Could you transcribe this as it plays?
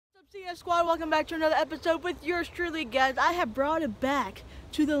See ya, squad, welcome back to another episode with yours truly, guys. I have brought it back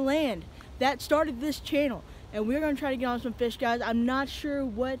to the land that started this channel, and we're going to try to get on some fish, guys. I'm not sure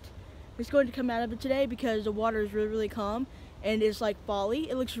what is going to come out of it today because the water is really calm and it's like folly.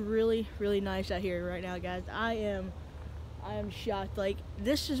 It looks really nice out here right now, guys. I am shocked. Like,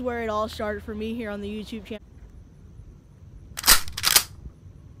 this is where it all started for me here on the YouTube channel.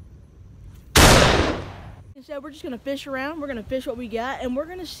 Instead, we're just gonna fish around. We're gonna fish what we got, and we're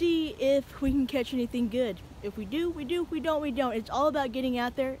gonna see if we can catch anything good. If we do, we do. If we don't, we don't. It's all about getting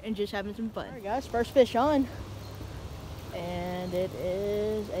out there and just having some fun. All right, guys, first fish on, and it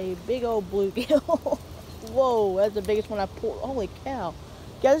is a big old bluegill. Whoa, that's the biggest one I've pulled. Holy cow,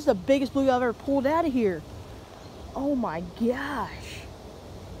 guys, this is the biggest bluegill I've ever pulled out of here. Oh my gosh,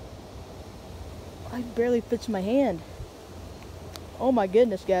 it barely fits my hand. Oh my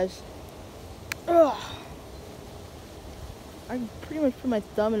goodness, guys. Ugh. I pretty much put my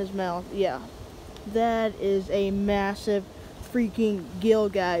thumb in his mouth. Yeah, that is a massive freaking gill,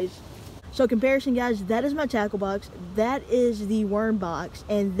 guys. So comparison, guys, that is my tackle box, that is the worm box,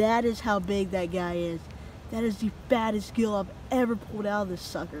 and that is how big that guy is. That is the fattest gill I've ever pulled out of this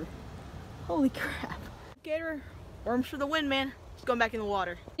sucker. Holy crap. Gator, worms for the win, man. It's going back in the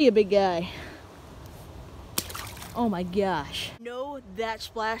water. See a big guy. Oh my gosh. No, that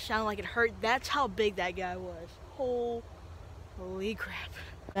splash sounded like it hurt. That's how big that guy was. Holy crap.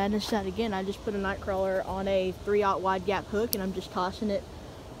 Madness shot again. I just put a night crawler on a 3/0 wide gap hook, and I'm just tossing it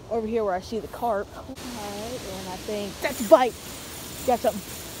over here where I see the carp. Alright, and I think that's a bite. Got something.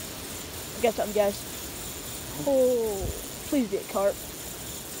 Got something, guys. Oh, please be a carp.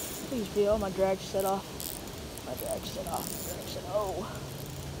 Please be. Oh, my drag set off. My drag set off. My drag set. Oh.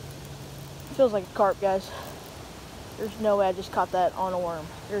 Feels like a carp, guys. There's no way I just caught that on a worm.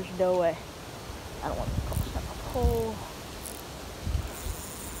 There's no way. I don't want to call this a pole.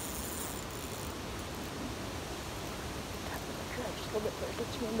 Just a little bit further.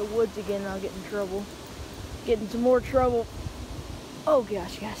 Gets me in the woods again and I'll get in trouble. Get in some more trouble. Oh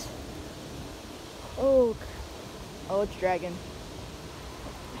gosh, guys. Oh, it's dragging.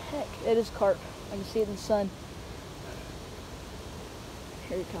 Heck, it is carp. I can see it in the sun.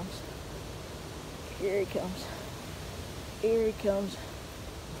 Here he comes. Here he comes. Here he comes.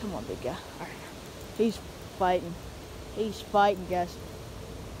 Come on, big guy. Alright. He's fighting. He's fighting, guys.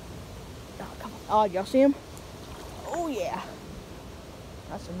 Oh, come on. Oh, y'all see him? Oh, yeah.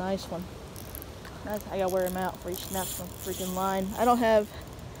 That's a nice one. I gotta wear him out before he snaps my freaking line. I don't have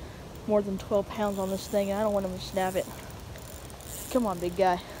more than 12 pounds on this thing, and I don't want him to snap it. Come on, big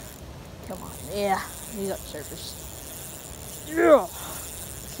guy. Come on. Yeah. He's up surface. Yeah.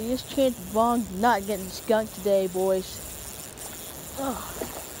 See, this chance of Vaughn not getting skunked today, boys. Oh.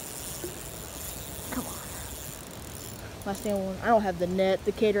 Come on. My stand one. I don't have the net.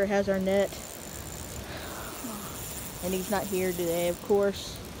 The caterer has our net. And he's not here today, of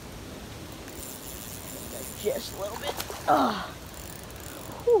course. Just a little bit.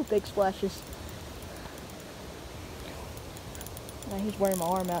 Whew, big splashes. Now he's wearing my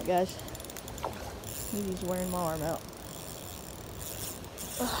arm out, guys. He's wearing my arm out.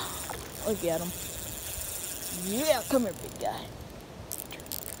 Look at him. Yeah, come here, big guy.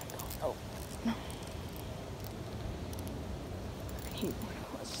 Oh. Here,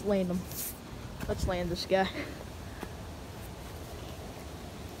 let's land him. Let's land this guy.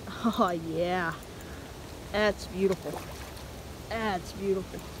 Oh, yeah. That's beautiful. That's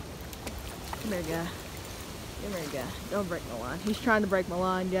beautiful. Come here, guy. Come here, guy. Don't break my line. He's trying to break my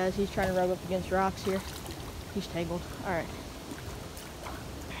line, guys. He's trying to rub up against rocks here. He's tangled. Alright.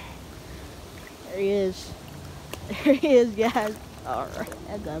 There he is. There he is, guys. Alright.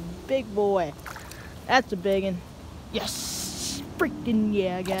 That's a big boy. That's a big one. Yes! Freaking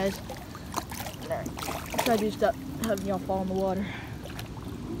yeah, guys. Alright. I'll try to stop having y'all fall in the water.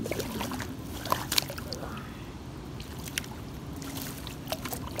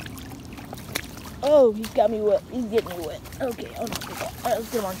 Oh, he's got me wet. He's getting me wet. Okay, oh no. Alright, let's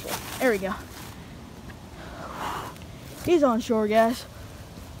get him on shore. There we go. He's on shore, guys.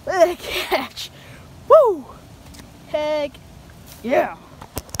 Big catch. Woo! Heck yeah.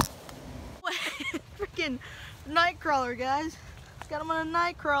 Freaking night crawler, guys. Got him on a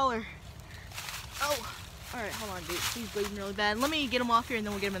night crawler. Oh, alright, hold on, dude. He's bleeding really bad. Let me get him off here and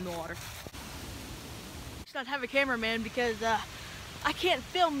then we'll get him in the water. Just not have a cameraman because I can't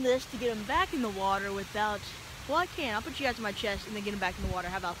film this to get him back in the water without, well, I can. I'll put you guys on my chest and then get him back in the water.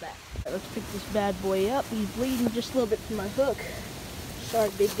 How about that? Right, let's pick this bad boy up. He's bleeding just a little bit from my hook. Sorry,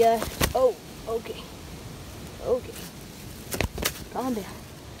 big guy. Oh, okay. Okay. Calm down.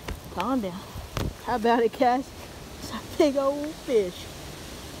 Calm down. How about it, guys? It's a big old fish.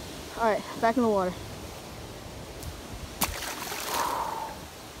 Alright, back in the water.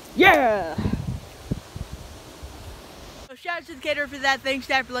 Yeah! So shout out to the caterer for that. Thanks,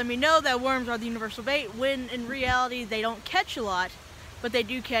 Dad, for letting me know that worms are the universal bait, when in reality they don't catch a lot, but they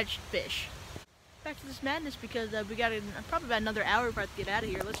do catch fish. Back to this madness because we got probably about another hour before I have to get out of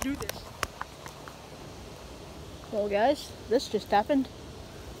here. Let's do this. Well guys, this just happened.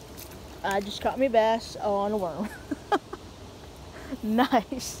 I just caught me bass on a worm.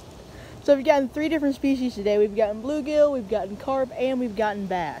 Nice. So we've gotten 3 different species today. We've gotten bluegill, we've gotten carp, and we've gotten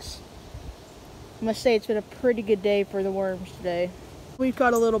bass. I must say it's been a pretty good day for the worms today. We've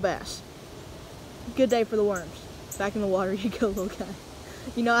caught a little bass. Good day for the worms. Back in the water you go, little guy.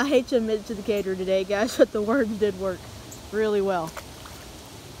 You know, I hate to admit it to the caterer today, guys, but the worms did work really well.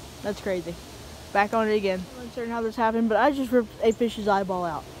 That's crazy. Back on it again. I'm uncertain how this happened, but I just ripped a fish's eyeball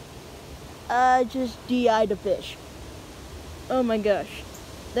out. I just DI'd a fish. Oh my gosh.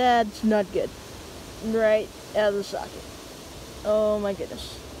 That's not good. Right out of the socket. Oh my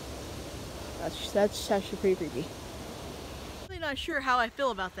goodness. That's actually pretty creepy. Really not sure how I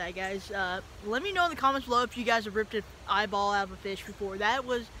feel about that, guys. Let me know in the comments below if you guys have ripped an eyeball out of a fish before. That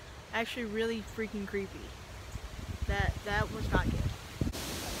was actually really freaking creepy. That was not good.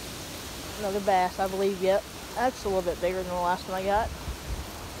 Another bass, I believe. Yep. That's a little bit bigger than the last one I got.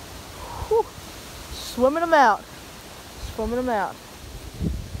 Whew. Swimming them out. Swimming them out.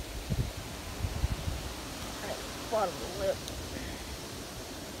 Right, bottom of the lip.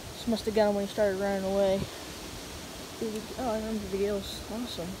 Just must have got him when he started running away. Oh, I remember the gills.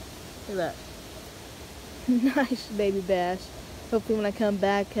 Awesome. Look at that. Nice baby bass. Hopefully when I come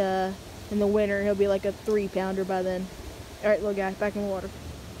back in the winter, he'll be like a 3-pounder by then. Alright, little guy, back in the water.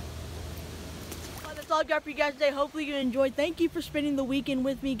 Well, that's all I've got for you guys today. Hopefully you enjoyed. Thank you for spending the weekend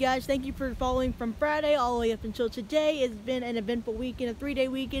with me, guys. Thank you for following from Friday all the way up until today. It's been an eventful weekend, a 3-day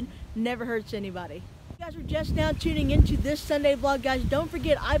weekend. Never hurts anybody. You guys are just now tuning into this Sunday vlog, guys. Don't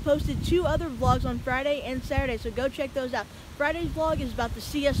forget I posted 2 other vlogs on Friday and Saturday, so go check those out. Friday's vlog is about the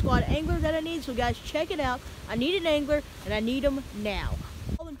CS Squad angler that I need, so guys, check it out. I need an angler and I need them now.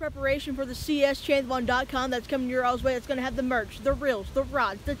 All in preparation for the CSChanthvon.com that's coming your all's way. That's going to have the merch, the reels, the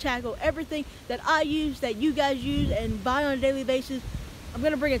rods, the tackle, everything that I use, that you guys use and buy on a daily basis. I'm going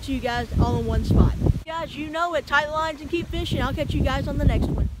to bring it to you guys all in one spot. Guys, you know it. Tight lines and keep fishing. I'll catch you guys on the next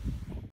one.